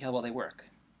methods and see how well they work.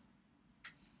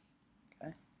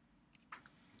 Okay?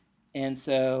 And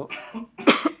so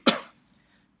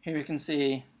here you can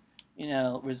see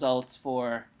results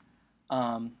for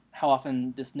how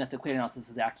often this nested clade analysis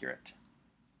is accurate.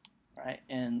 Right?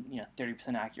 And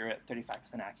 30% accurate,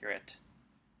 35% accurate,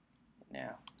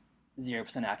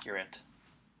 0% accurate.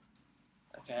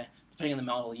 Okay? Depending on the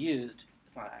model used,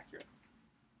 it's not accurate.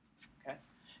 Okay?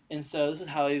 And so this is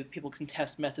how people can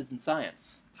test methods in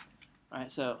science. Right?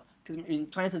 So, because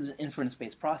science is an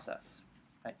inference-based process.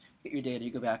 Right? You get your data,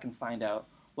 you go back and find out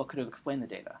what could have explained the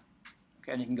data.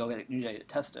 Okay? And you can go get new data to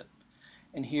test it.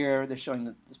 And here they're showing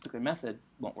that this particular method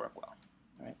won't work well.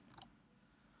 Right?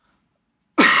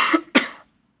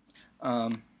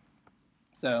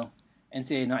 So NCA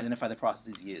did not identify the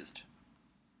processes used.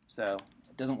 So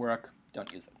it doesn't work,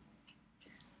 don't use it.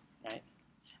 Right?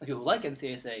 And people who like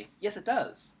NCA say, yes, it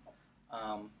does.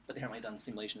 But they haven't really done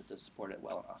simulations to support it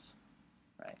well enough.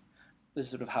 Right? This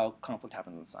is sort of how conflict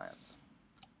happens in science.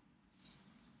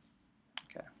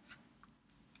 Okay.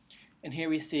 And here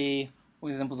we see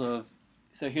examples of,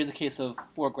 so here's a case of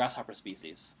 4 grasshopper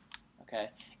species. Okay?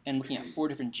 And looking at 4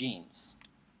 different genes.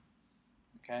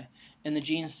 Okay? And the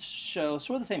genes show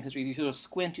sort of the same history. You sort of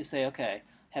squint, you say, okay, I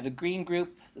have a green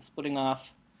group that's splitting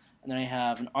off, and then I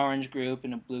have an orange group,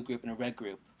 and a blue group, and a red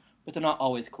group. But they're not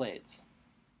always clades.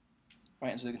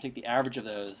 Right? And so they can take the average of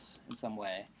those in some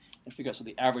way and figure out sort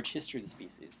of the average history of the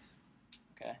species.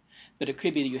 Okay? But it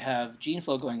could be that you have gene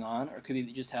flow going on, or it could be that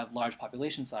you just have large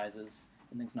population sizes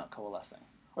and things not coalescing.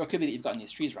 Or it could be that you've gotten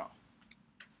these trees wrong.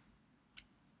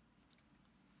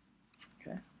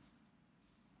 Okay?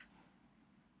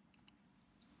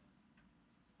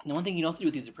 Now, one thing you can also do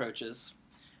with these approaches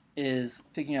is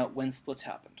figuring out when splits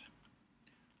happened,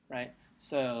 right?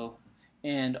 So,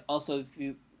 and also if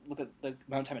you look at the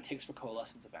amount of time it takes for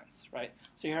coalescence events, right?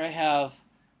 So here I have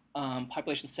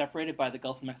populations separated by the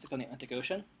Gulf of Mexico and the Atlantic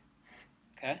Ocean,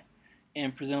 okay?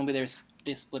 And presumably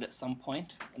they split at some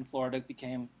point, and Florida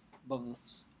became above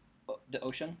the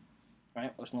ocean,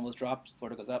 right? Ocean levels dropped,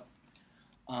 Florida goes up.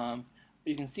 But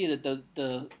you can see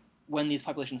that when these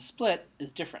populations split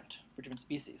is different for different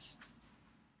species.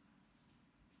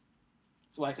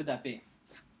 So why could that be?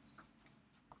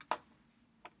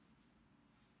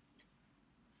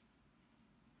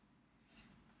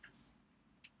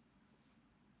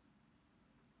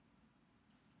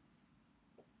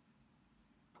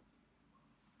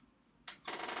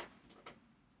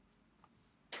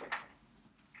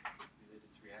 They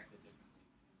just reacted differently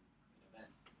to an event.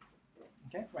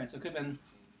 Okay, right, so it could have been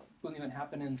when the event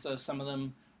happened, and so some of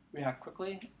them react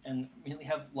quickly and immediately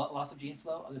have loss of gene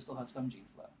flow, others still have some gene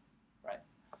flow, right?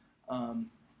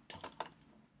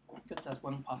 Good, so that's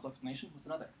one possible explanation. What's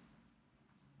another?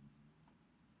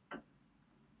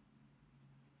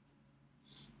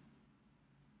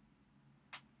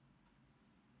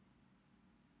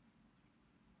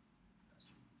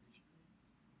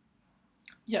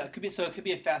 Yeah, it could be. So it could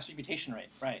be a faster mutation rate,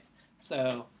 right?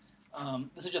 So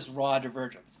this is just raw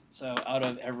divergence. So out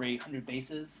of every 100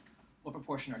 bases, what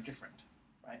proportion are different,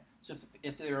 right? So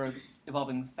if they're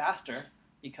evolving faster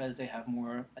because they have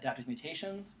more adaptive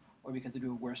mutations, or because they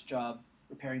do a worse job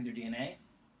repairing their DNA,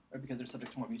 or because they're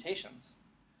subject to more mutations,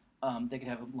 they could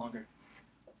have a longer,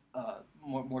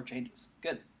 more changes.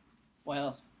 Good. What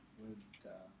else? Would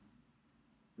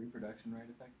reproduction rate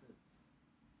affect this?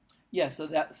 Yeah,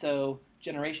 so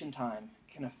generation time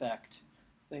can affect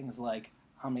things like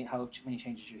how many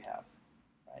changes you have,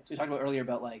 right? So we talked about earlier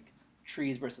about like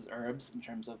trees versus herbs in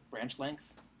terms of branch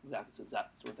length. Exactly, so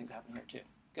that sort of thing could happen here too.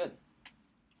 Good.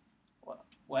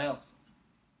 What else?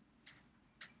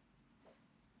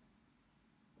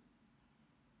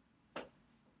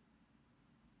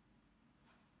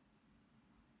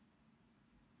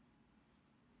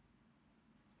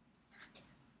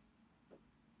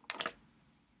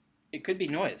 It could be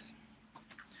noise.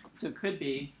 So it could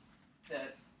be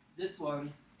that this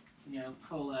one,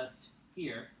 coalesced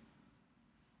here,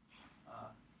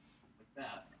 like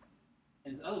that,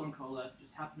 and this other one just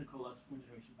happened to coalesce one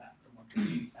generation back or more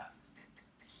generations back,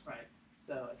 right?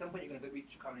 So at some point you're going to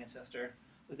reach a common ancestor.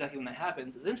 Exactly when that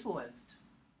happens is influenced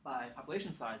by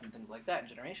population size and things like that and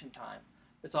generation time.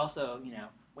 But it's also,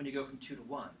 when you go from 2 to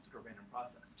 1, it's sort of a random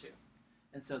process too.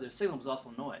 And so their signal was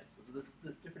also noise. So this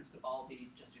difference could all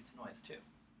be just due to noise too.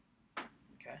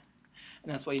 Okay?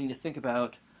 And that's why you need to think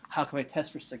about how can I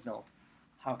test for signal?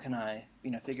 How can I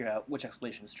figure out which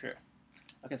explanation is true?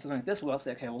 Okay, so like this, we'll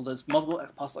say, okay, well, there's multiple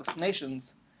possible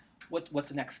explanations. What's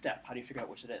the next step? How do you figure out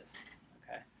which it is?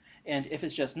 Okay, and if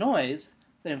it's just noise,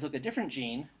 then if I look at a different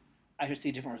gene, I should see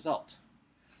a different result.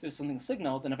 If there's something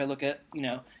signal, then if I look at,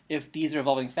 if these are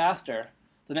evolving faster,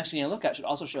 the next gene I look at should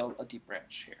also show a deep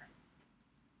branch here,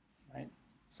 right?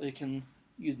 So you can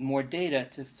use more data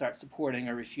to start supporting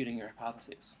or refuting your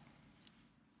hypotheses.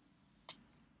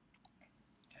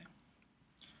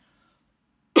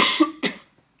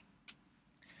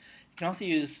 You can also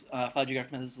use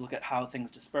phylogeographic methods to look at how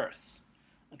things disperse.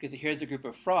 Okay, so here's a group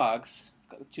of frogs,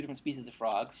 2 different species of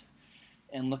frogs,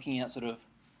 and looking at sort of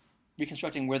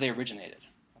reconstructing where they originated.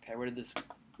 Okay, where did this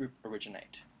group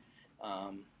originate?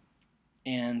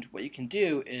 And what you can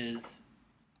do is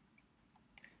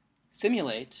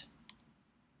simulate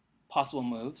possible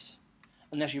moves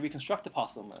and actually reconstruct the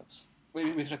possible moves.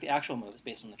 Reconstruct the actual moves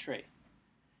based on the tree.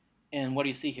 And what do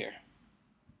you see here?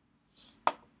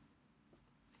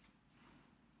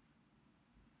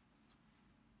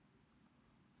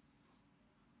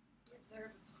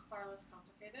 Observed is far less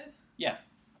complicated. Yeah,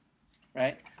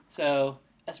 right? So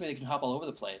that's why they can hop all over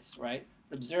the place, right?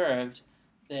 Observed,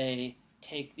 they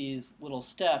take these little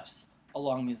steps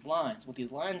along these lines. What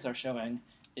these lines are showing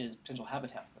is potential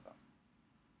habitat for them,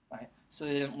 right? So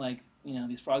they didn't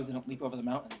these frogs didn't leap over the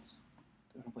mountains,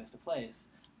 go from place to place.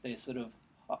 They sort of,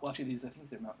 well, actually, I think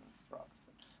they're mountain frogs.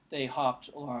 They hopped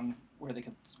along where they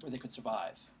could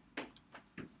survive,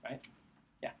 right?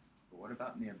 Yeah. But what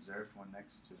about in the observed one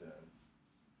next to the?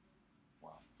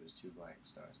 Well, there's 2 blank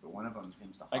stars, but one of them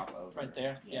seems to hop over. Right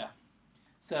there. Yeah.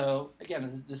 So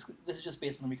again, this is just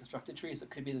based on the reconstructed tree. So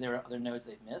it could be that there are other nodes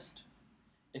they've missed.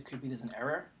 It could be there's an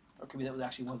error, or it could be that it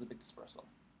actually was a big dispersal.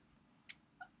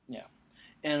 Yeah.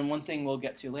 And one thing we'll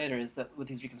get to later is that with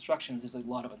these reconstructions, there's a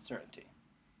lot of uncertainty.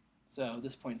 So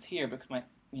this point's here, but it might,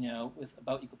 with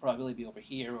about equal probability be over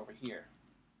here, or over here.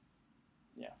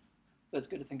 Yeah. So it's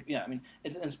good to think. Yeah, I mean,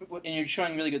 and you're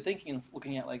showing really good thinking and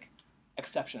looking at like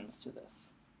exceptions to this.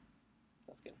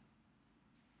 That's good.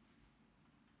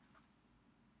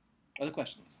 Other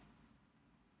questions?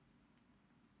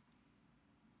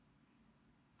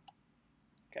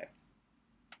 Okay.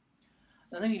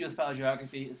 Another thing you do with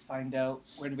phylogeography is find out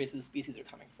where invasive species are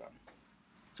coming from.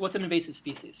 So what's an invasive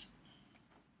species?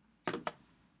 Species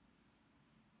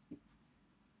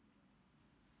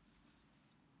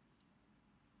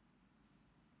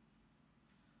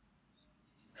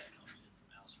that comes in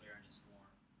from elsewhere and is more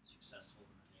successful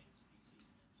than the native species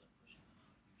and ends up pushing them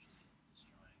out, usually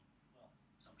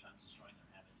sometimes destroying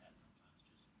their habitat, sometimes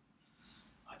just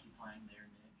occupying their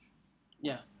niche.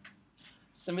 Yeah.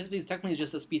 Some species technically is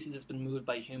just a species that's been moved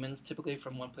by humans, typically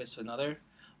from one place to another,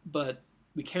 but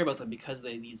we care about them because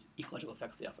these ecological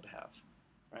effects they often have,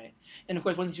 right? And of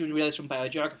course, one thing you realize from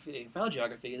biogeography and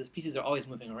phylogeography is species are always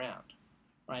moving around,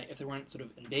 right? If there weren't sort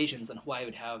of invasions, then Hawaii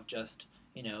would have just,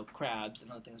 crabs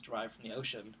and other things derived from the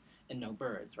ocean and no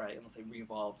birds, right? Unless they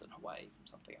re-evolved in Hawaii from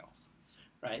something else,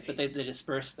 right? But they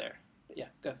disperse there. But yeah,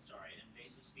 go. Sorry,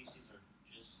 invasive species are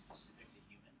just specific to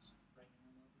humans bringing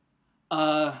them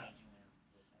over?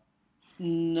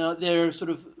 No, they're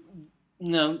sort of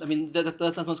no. I mean, that's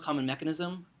not the most common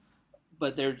mechanism,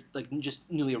 but they're like just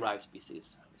newly arrived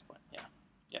species at this point.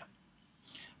 Yeah.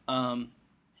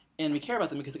 And we care about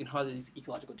them because they can cause these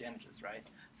ecological damages, right?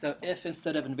 So if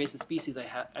instead of invasive species, I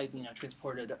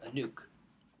transported a nuke,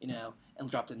 and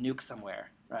dropped a nuke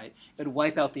somewhere, right? It would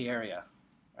wipe out the area,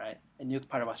 right? A nuke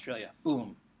part of Australia,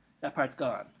 boom, that part's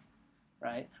gone,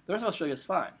 right? The rest of Australia is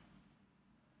fine,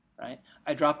 right?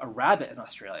 I drop a rabbit in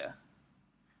Australia,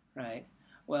 right?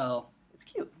 Well, it's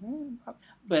cute,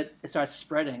 but it starts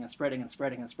spreading and spreading and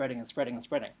spreading and spreading and spreading and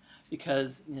spreading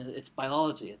because it's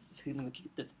biology. It's something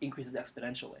that increases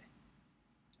exponentially,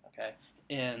 okay?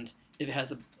 And if it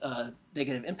has a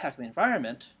negative impact on the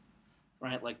environment,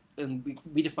 right? Like, and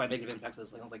we define negative impacts as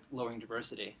things like lowering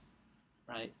diversity,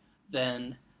 right?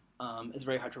 Then it's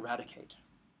very hard to eradicate,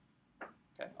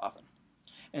 okay, often.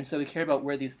 And so we care about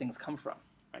where these things come from,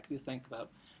 right? We think about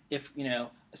if,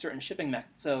 a certain shipping method,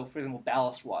 so for example,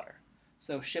 ballast water.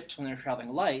 So ships, when they're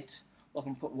traveling light, will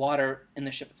often put water in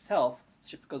the ship itself, the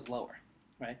ship goes lower,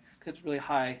 right? Because it's really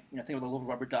high, think of a little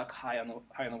rubber duck high on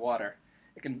the water,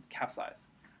 it can capsize,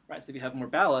 right? So if you have more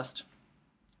ballast,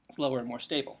 it's lower and more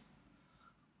stable.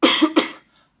 The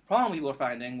problem people were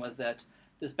finding was that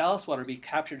this ballast water would be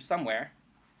captured somewhere,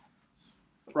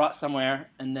 brought somewhere,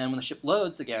 and then when the ship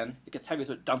loads again, it gets heavy,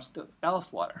 so it dumps the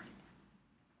ballast water.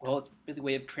 Well, it's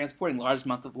basically a way of transporting large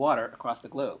amounts of water across the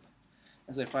globe.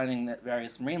 And so they're finding that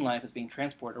various marine life is being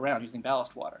transported around using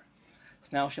ballast water. So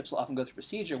now ships will often go through a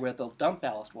procedure where they'll dump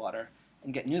ballast water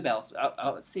and get new ballast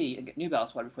out at sea and get new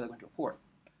ballast water before they go into a port.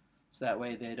 So that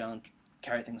way they don't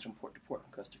carry things from port to port,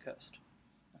 from coast to coast.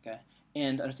 Okay?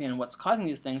 And understanding what's causing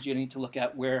these things, you need to look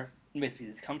at where invasive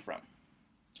species come from.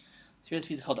 So here's a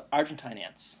species called Argentine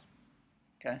ants.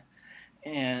 Okay?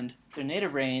 And their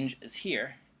native range is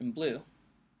here in blue,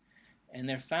 and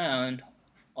they're found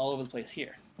all over the place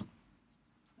here.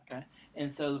 Okay? And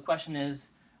so the question is,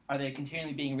 are they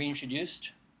continually being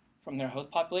reintroduced from their host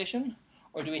population,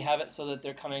 or do we have it so that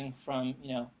they're coming from,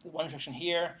 the one direction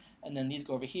here, and then these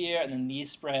go over here, and then these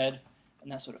spread,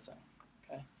 and that sort of thing.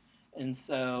 Okay? And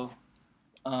so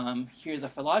here's a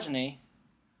phylogeny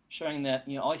showing that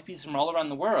all these species from all around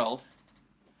the world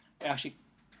are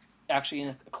actually in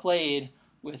a clade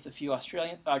with a few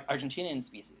Argentinian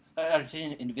species,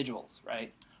 Argentinian individuals,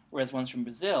 right? Whereas ones from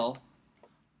Brazil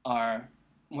are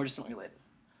more distantly related.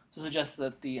 So it suggests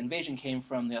that the invasion came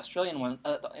from the Australian one,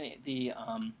 the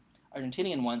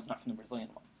Argentinian ones, not from the Brazilian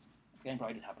ones. Okay, and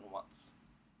probably did happen once.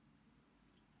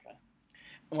 Okay.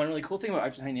 And one really cool thing about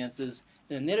Argentine ants is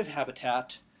in a native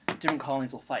habitat, different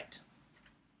colonies will fight.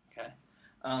 Okay.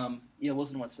 E.L.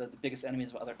 Wilson once said the biggest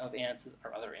enemies of ants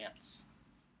are other ants,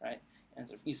 right? And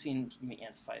so you've seen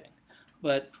ants fighting,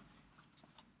 but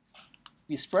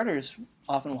these spreaders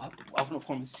often will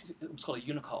form what's called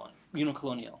a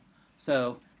unicolonial.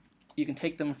 So you can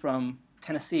take them from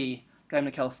Tennessee, drive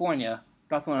them to California,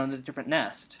 drop them on a different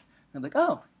nest, and they're like,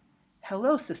 oh,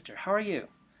 hello, sister, how are you?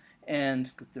 And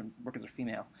because the workers are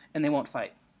female, and they won't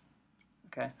fight.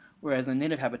 Okay, whereas in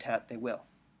native habitat they will.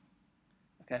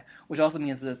 Okay, which also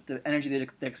means that the energy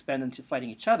they expend into fighting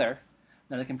each other,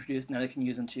 now they can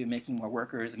use into making more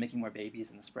workers and making more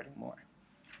babies and spreading more.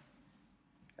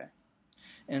 Okay,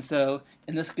 and so,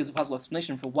 and this gives a possible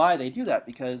explanation for why they do that,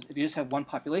 because if you just have one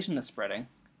population that's spreading,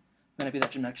 then it'd be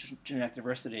that genetic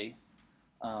diversity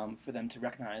for them to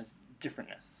recognize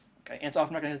differentness. Okay, ants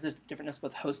often recognize this differentness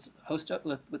with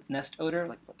with nest odor,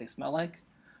 like what they smell like,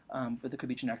 but there could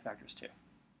be genetic factors too.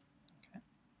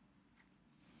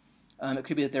 It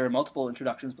could be that there were multiple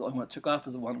introductions, but the only one that took off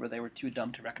was the one where they were too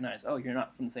dumb to recognize, oh, you're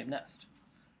not from the same nest,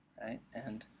 right?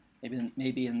 And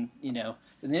maybe in the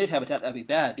native habitat that'd be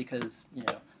bad because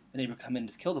the neighbor would come in and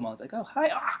just kill them all. Like, oh,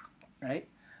 hi, right?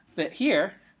 But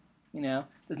here,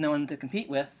 there's no one to compete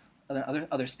with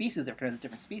other species that recognize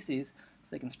different species,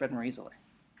 so they can spread more easily.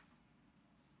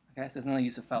 Okay, so there's another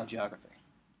use of phylogeography.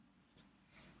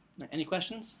 Any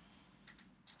questions?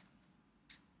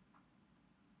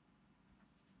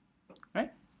 All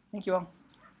right, thank you all.